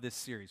duration of this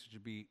series, which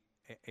would be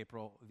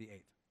April the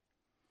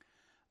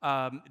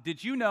 8th.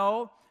 Did you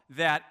know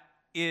that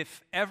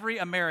if every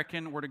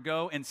American were to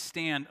go and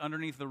stand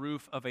underneath the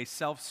roof of a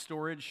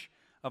self-storage,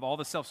 of all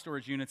the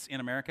self-storage units in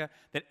America,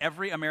 that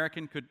every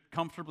American could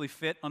comfortably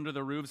fit under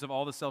the roofs of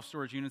all the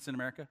self-storage units in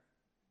America?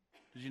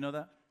 Did you know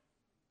that?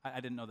 I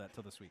didn't know that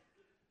till this week.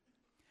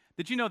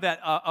 Did you know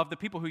that of the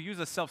people who use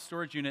a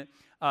self-storage unit,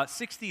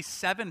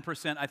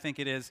 67%, I think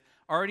it is,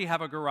 already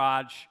have a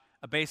garage,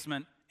 a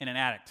basement, and an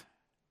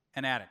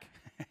attic.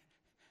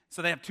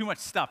 So they have too much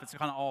stuff. It's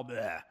kind of all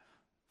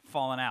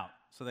falling out.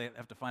 So they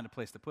have to find a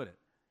place to put it.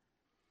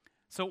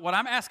 So what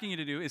I'm asking you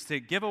to do is to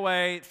give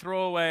away,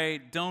 throw away,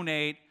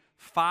 donate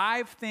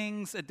 5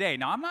 things a day.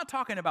 Now, I'm not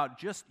talking about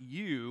just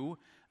you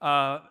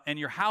and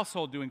your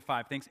household doing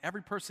 5 things.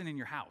 Every person in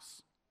your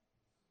house.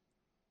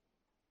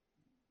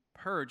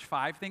 Purge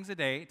 5 things a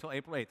day until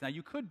April 8th. Now,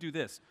 you could do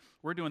this.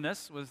 We're doing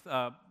this with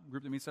a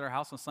group that meets at our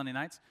house on Sunday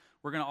nights.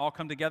 We're going to all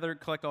come together,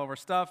 collect all of our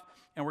stuff,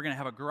 and we're going to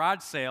have a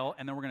garage sale,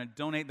 and then we're going to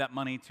donate that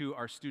money to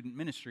our student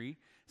ministry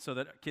so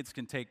that kids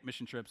can take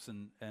mission trips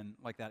and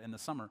like that in the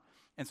summer.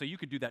 And so you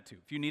could do that too.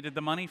 If you needed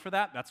the money for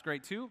that, that's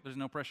great too. There's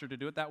no pressure to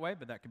do it that way,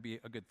 but that could be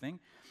a good thing.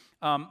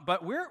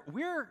 But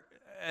we're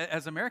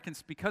as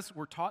Americans, because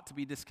we're taught to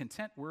be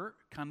discontent, we're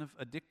kind of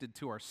addicted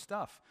to our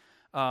stuff.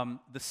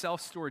 The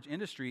self-storage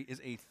industry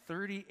is a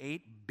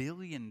 $38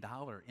 billion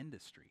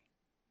industry.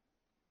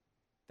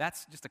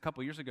 That's just a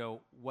couple years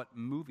ago what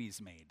movies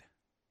made.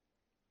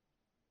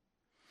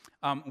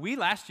 We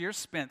last year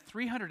spent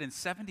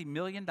 $370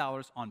 million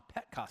on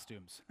pet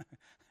costumes.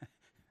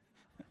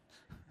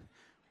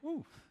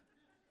 Ooh.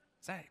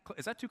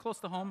 Is that too close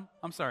to home?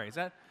 I'm sorry. Is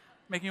that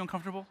making you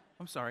uncomfortable?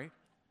 I'm sorry.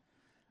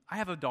 I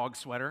have a dog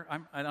sweater.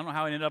 I don't know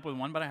how I ended up with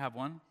one, but I have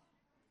one.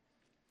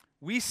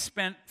 We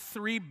spent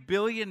 $3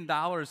 billion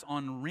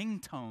on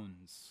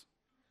ringtones.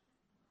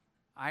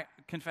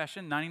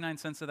 Confession, 99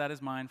 cents of that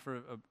is mine for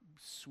a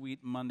sweet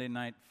Monday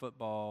night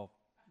football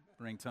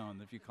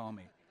ringtone, if you call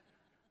me.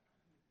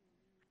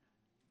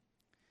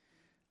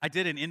 I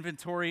did an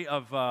inventory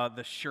of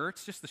the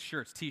shirts, just the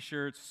shirts,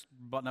 T-shirts,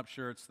 button-up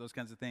shirts, those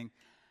kinds of things.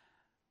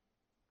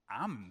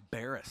 I'm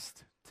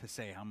embarrassed to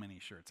say how many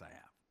shirts I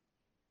have.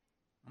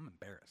 I'm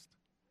embarrassed.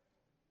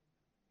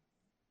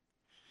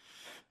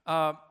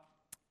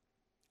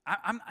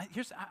 I'm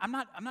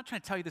not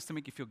trying to tell you this to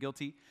make you feel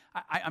guilty.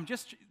 I'm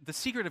just, the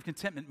secret of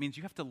contentment means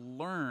you have to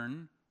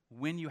learn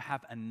when you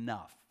have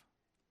enough.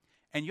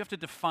 And you have to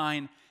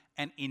define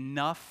an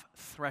enough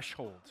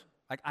threshold.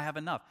 Like, I have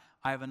enough.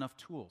 I have enough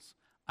tools.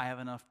 I have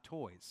enough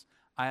toys.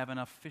 I have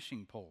enough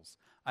fishing poles.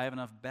 I have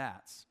enough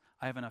bats.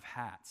 I have enough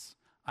hats.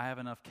 I have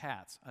enough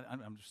cats.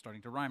 I'm just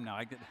starting to rhyme now.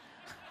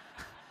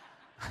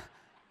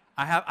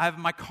 I have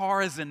my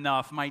car is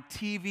enough. My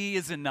TV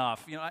is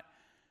enough.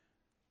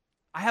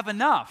 I have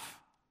enough.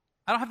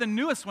 I don't have the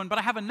newest one, but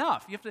I have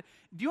enough. Do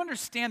you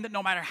understand that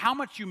no matter how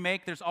much you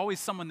make, there's always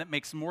someone that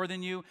makes more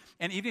than you?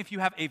 And even if you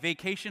have a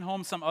vacation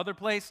home some other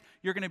place,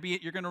 you're going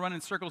to run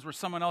in circles where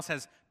someone else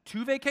has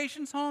 2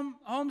 vacations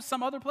homes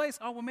some other place.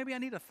 Oh, well, maybe I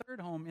need a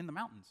 3rd home in the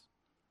mountains.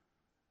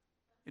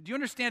 Do you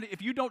understand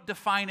if you don't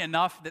define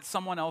enough, that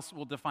someone else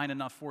will define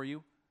enough for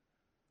you?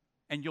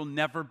 And you'll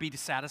never be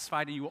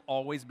satisfied and you will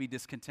always be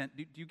discontent.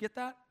 Do you get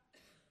that?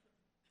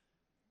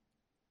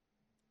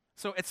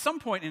 So at some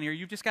point in here,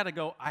 you've just got to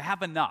go, I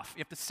have enough.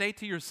 You have to say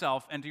to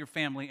yourself and to your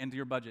family and to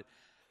your budget,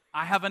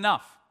 I have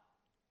enough.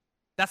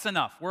 That's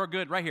enough. We're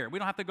good right here. We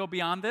don't have to go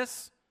beyond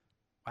this.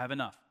 I have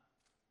enough.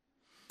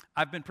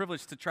 I've been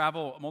privileged to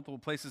travel multiple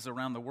places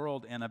around the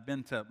world, and I've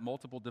been to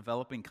multiple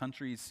developing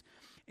countries.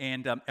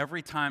 And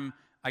every time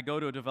I go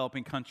to a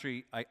developing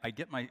country, I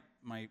get my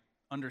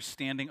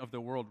understanding of the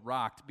world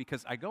rocked,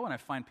 because I go and I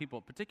find people,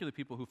 particularly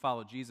people who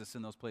follow Jesus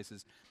in those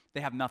places,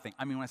 they have nothing.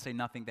 I mean, when I say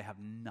nothing, they have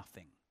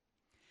nothing.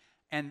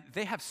 And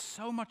they have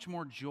so much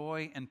more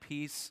joy and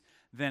peace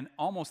than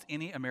almost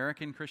any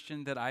American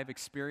Christian that I've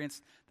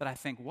experienced, that I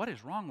think, what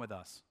is wrong with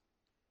us?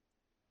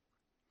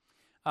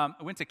 I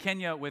went to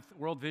Kenya with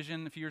World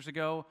Vision a few years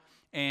ago,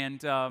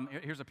 and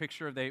here's a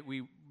picture.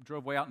 We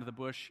drove way out into the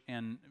bush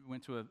and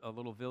went to a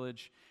little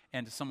village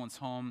and to someone's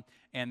home,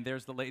 and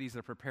there's the ladies that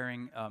are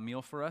preparing a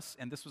meal for us.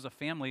 And this was a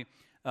family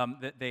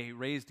that they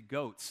raised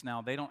goats.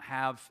 Now, they don't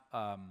have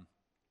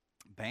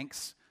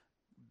banks.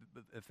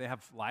 If they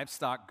have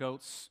livestock,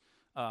 goats,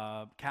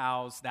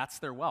 cows, that's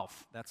their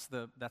wealth. That's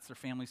their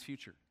family's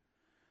future.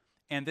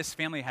 And this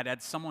family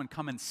had someone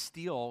come and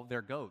steal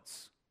their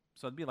goats.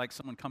 So it'd be like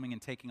someone coming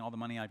and taking all the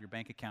money out of your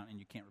bank account and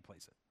you can't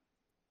replace it.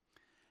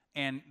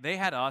 And they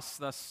had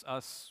us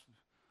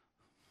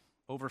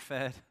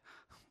overfed,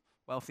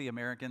 wealthy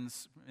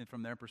Americans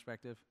from their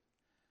perspective,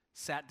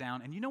 sat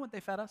down, and you know what they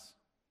fed us?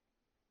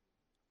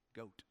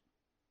 Goat.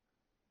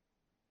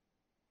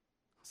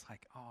 It's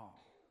like, oh.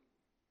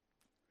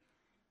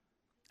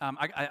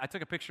 I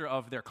took a picture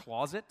of their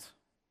closet.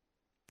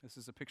 This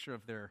is a picture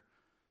of their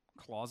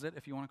closet,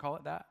 if you want to call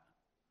it that.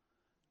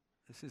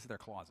 This is their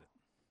closet,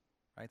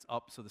 right? It's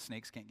up so the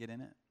snakes can't get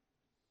in it.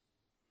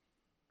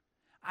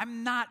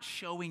 I'm not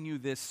showing you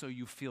this so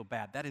you feel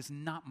bad. That is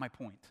not my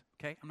point,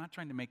 okay? I'm not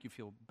trying to make you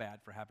feel bad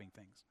for having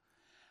things.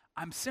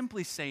 I'm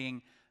simply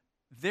saying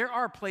there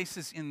are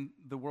places in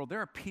the world,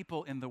 there are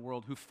people in the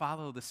world who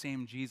follow the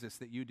same Jesus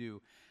that you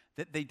do,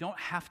 that they don't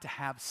have to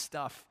have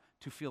stuff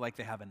to feel like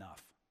they have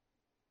enough.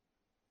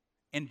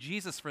 And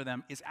Jesus for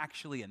them is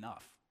actually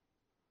enough.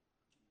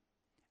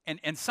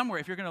 And somewhere,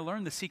 if you're going to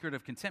learn the secret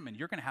of contentment,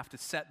 you're going to have to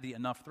set the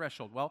enough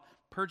threshold. Well,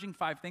 purging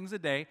 5 things a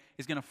day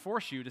is going to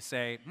force you to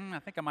say, I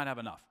think I might have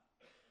enough.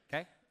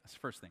 Okay? That's the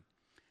first thing.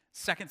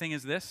 Second thing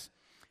is this,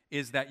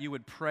 is that you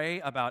would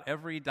pray about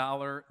every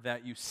dollar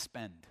that you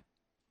spend.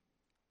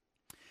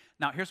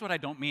 Now, here's what I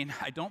don't mean.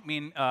 I don't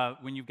mean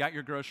when you've got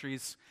your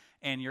groceries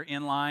and you're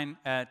in line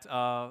at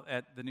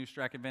the New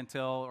Strack and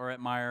Ventil or at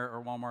Meijer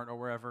or Walmart or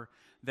wherever,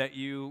 that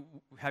you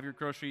have your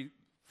grocery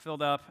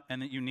filled up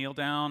and that you kneel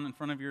down in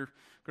front of your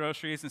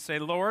groceries and say,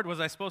 Lord, was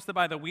I supposed to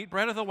buy the wheat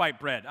bread or the white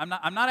bread? I'm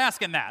not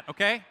asking that,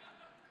 okay? I'm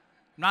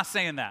not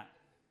saying that.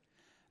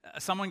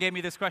 Someone gave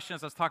me this question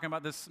as I was talking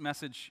about this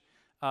message,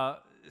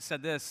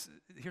 said this.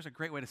 Here's a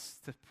great way to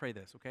pray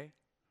this, okay?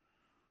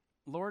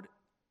 Lord,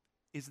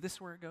 is this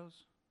where it goes?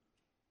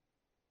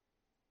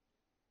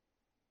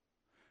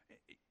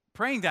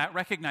 Praying that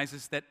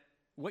recognizes that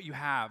what you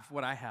have,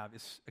 what I have,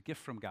 is a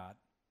gift from God,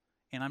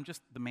 and I'm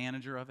just the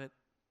manager of it,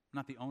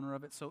 not the owner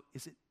of it. So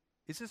is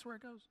this where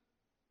it goes?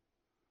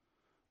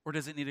 Or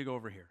does it need to go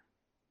over here?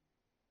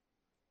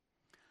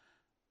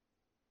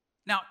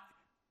 Now,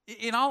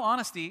 in all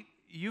honesty,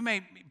 you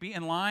may be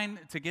in line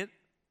to get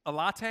a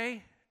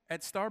latte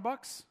at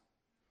Starbucks,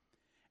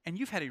 and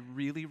you've had a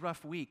really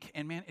rough week,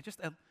 and man, it just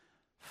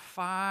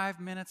 5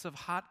 minutes of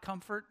hot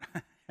comfort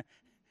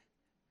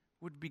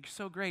would be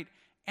so great.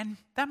 And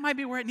that might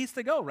be where it needs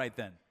to go right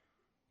then.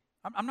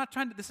 I'm not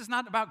trying to, this is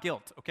not about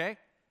guilt, okay?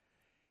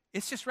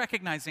 It's just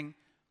recognizing,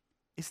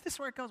 is this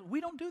where it goes?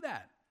 We don't do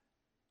that.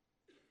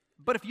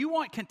 But if you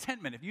want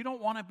contentment, if you don't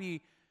want to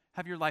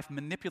have your life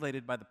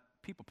manipulated by the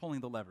people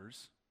pulling the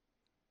levers,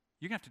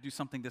 you're going to have to do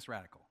something this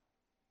radical.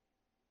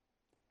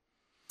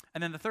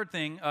 And then the third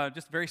thing,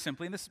 just very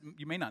simply, and this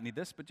you may not need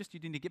this, but just you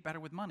need to get better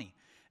with money.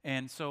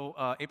 And so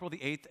April the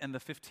 8th and the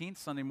 15th,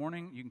 Sunday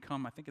morning, you can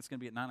come, I think it's going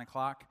to be at 9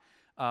 o'clock.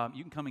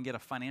 You can come and get a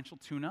financial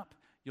tune-up.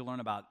 You'll learn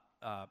about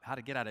how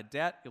to get out of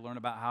debt. You'll learn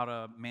about how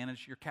to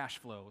manage your cash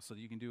flow so that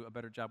you can do a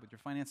better job with your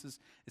finances.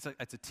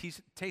 It's a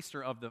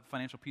taster of the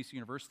Financial Peace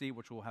University,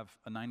 which will have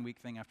a 9-week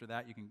thing after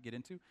that you can get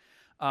into.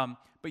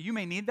 But you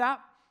may need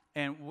that,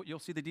 and you'll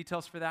see the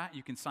details for that.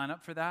 You can sign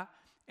up for that,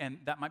 and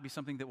that might be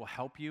something that will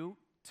help you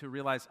to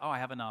realize, I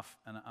have enough,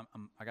 and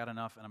I got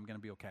enough, and I'm going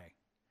to be okay.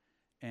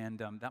 And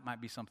that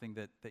might be something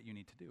that you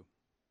need to do.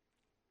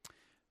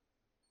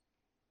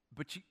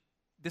 But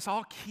this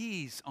all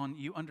keys on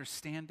you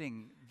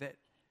understanding that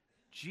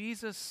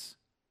Jesus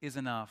is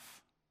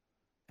enough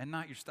and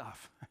not your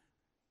stuff.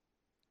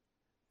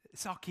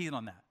 It's all keyed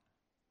on that.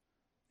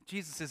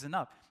 Jesus is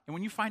enough. And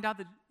when you find out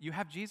that you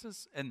have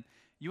Jesus and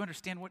you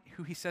understand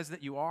who he says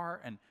that you are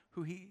and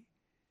who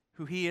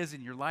he is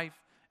in your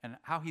life and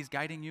how he's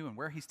guiding you and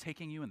where he's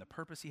taking you and the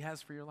purpose he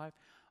has for your life,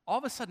 all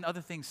of a sudden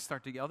other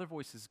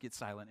voices get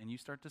silent, and you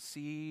start to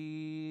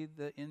see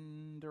the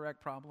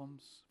indirect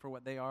problems for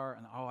what they are,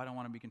 and I don't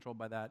want to be controlled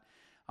by that.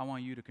 I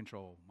want you to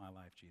control my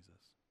life, Jesus.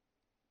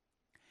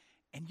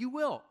 And you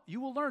will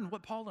learn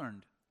what Paul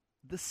learned,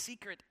 the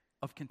secret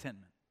of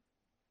contentment.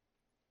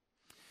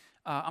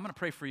 I'm going to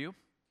pray for you,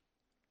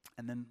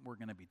 and then we're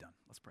going to be done.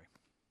 Let's pray.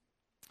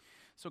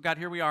 So God,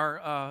 here we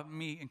are,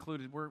 me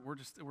included. We're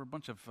a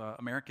bunch of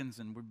Americans,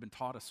 and we've been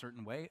taught a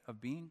certain way of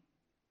being.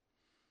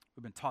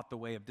 We've been taught the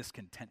way of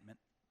discontentment.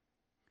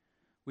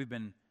 We've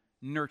been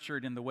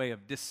nurtured in the way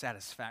of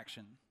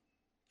dissatisfaction.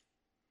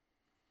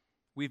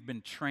 We've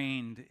been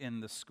trained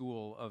in the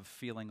school of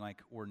feeling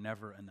like we're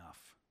never enough.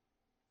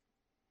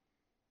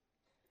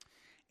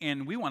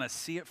 And we want to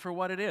see it for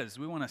what it is.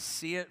 We want to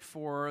see it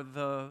for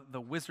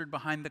the wizard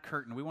behind the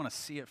curtain. We want to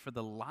see it for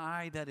the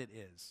lie that it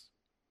is.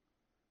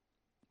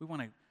 We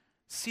want to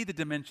see the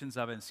dimensions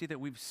of it and see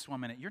that we've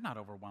swum in it. You're not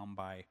overwhelmed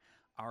by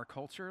our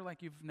culture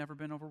like you've never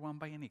been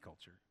overwhelmed by any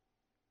culture.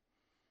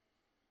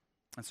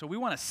 And so we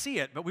want to see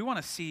it, but we want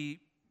to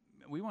see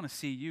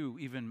you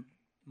even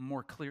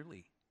more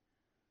clearly.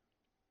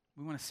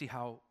 We want to see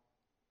how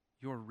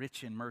you're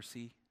rich in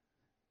mercy.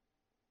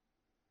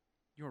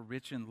 You're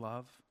rich in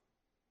love.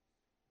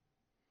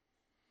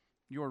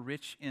 You're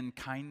rich in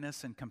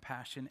kindness and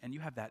compassion, and you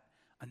have that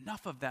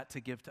enough of that to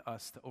give to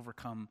us to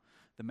overcome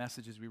the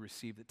messages we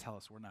receive that tell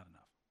us we're not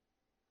enough.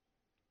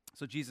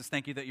 So Jesus,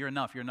 thank you that you're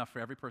enough. You're enough for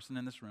every person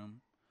in this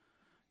room.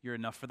 You're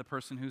enough for the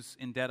person who's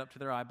in debt up to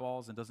their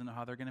eyeballs and doesn't know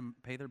how they're going to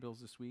pay their bills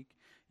this week.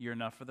 You're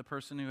enough for the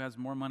person who has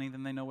more money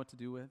than they know what to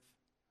do with.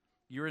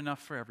 You're enough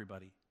for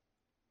everybody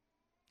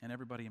and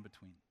everybody in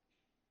between.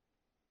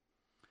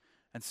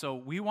 And so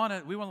we want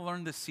to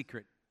learn this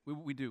secret.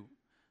 We do.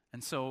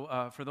 And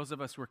so for those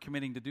of us who are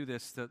committing to do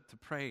this, to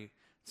pray,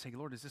 say,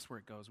 Lord, is this where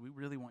it goes? We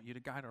really want you to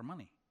guide our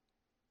money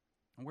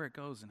and where it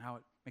goes and how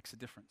it makes a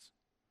difference.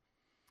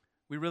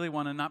 We really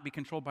want to not be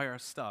controlled by our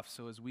stuff.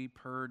 So as we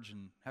purge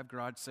and have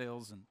garage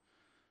sales and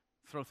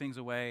throw things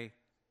away,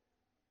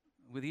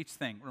 with each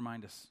thing,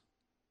 remind us,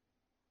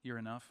 you're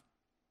enough,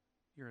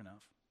 you're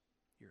enough,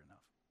 you're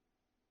enough.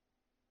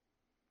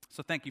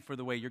 So thank you for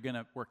the way you're going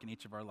to work in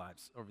each of our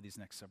lives over these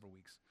next several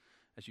weeks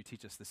as you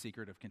teach us the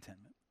secret of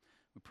contentment.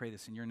 We pray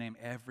this in your name.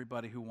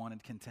 Everybody who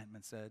wanted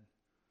contentment said,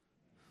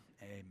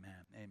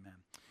 amen, amen.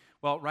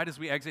 Well, right as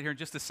we exit here in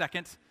just a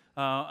second,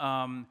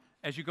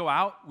 as you go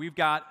out, we've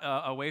got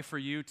a way for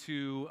you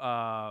to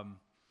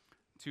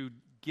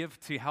give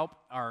to help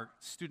our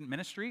student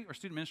ministry. Our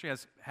student ministry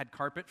has had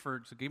carpet so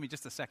give me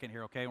just a second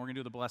here, okay? And we're going to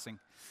do the blessing.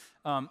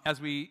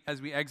 As we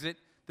exit,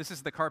 this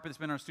is the carpet that's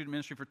been in our student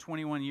ministry for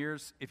 21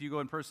 years. If you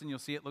go in person, you'll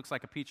see it looks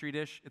like a Petri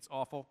dish. It's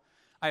awful.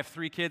 I have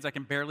 3 kids. I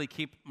can barely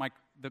keep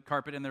the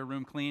carpet in their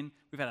room clean.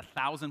 We've had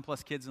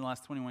 1,000+ kids in the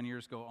last 21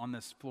 years go on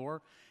this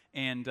floor.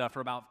 And for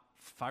about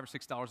 $5 or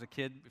 $6 a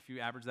kid, if you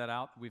average that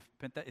out, we've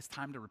spent that. It's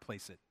time to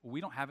replace it. Well,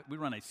 we don't have it. We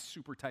run a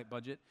super tight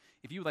budget.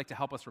 If you would like to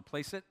help us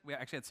replace it, we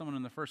actually had someone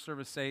in the first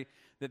service say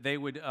that they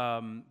would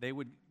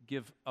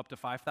give up to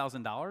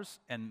 $5,000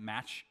 and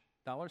match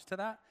dollars to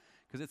that,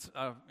 because it's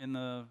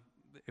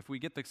if we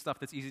get the stuff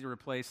that's easy to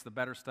replace, the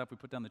better stuff, we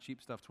put down the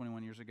cheap stuff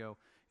 21 years ago,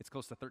 it's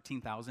close to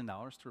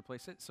 $13,000 to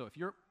replace it. So if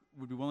you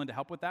would be willing to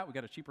help with that, we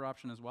got a cheaper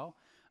option as well.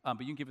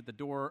 But you can give it the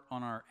door,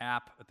 on our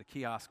app, at the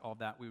kiosk, all of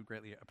that. We would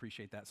greatly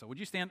appreciate that. So would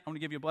you stand? I'm going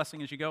to give you a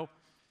blessing as you go.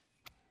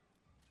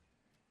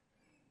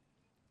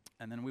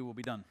 And then we will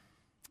be done.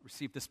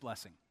 Receive this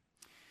blessing.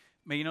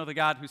 May you know the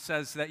God who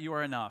says that you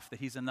are enough, that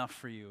he's enough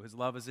for you. His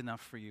love is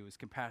enough for you. His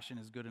compassion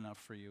is good enough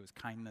for you. His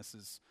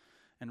kindness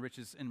and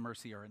riches in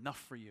mercy are enough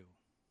for you.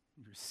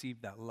 You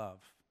receive that love,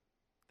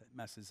 that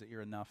message that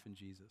you're enough in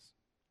Jesus.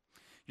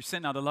 You're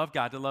sent now to love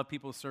God, to love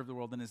people, to serve the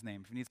world in his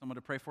name. If you need someone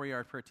to pray for you,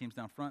 our prayer team's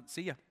down front.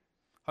 See ya.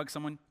 Hug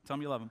someone. Tell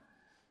them you love them.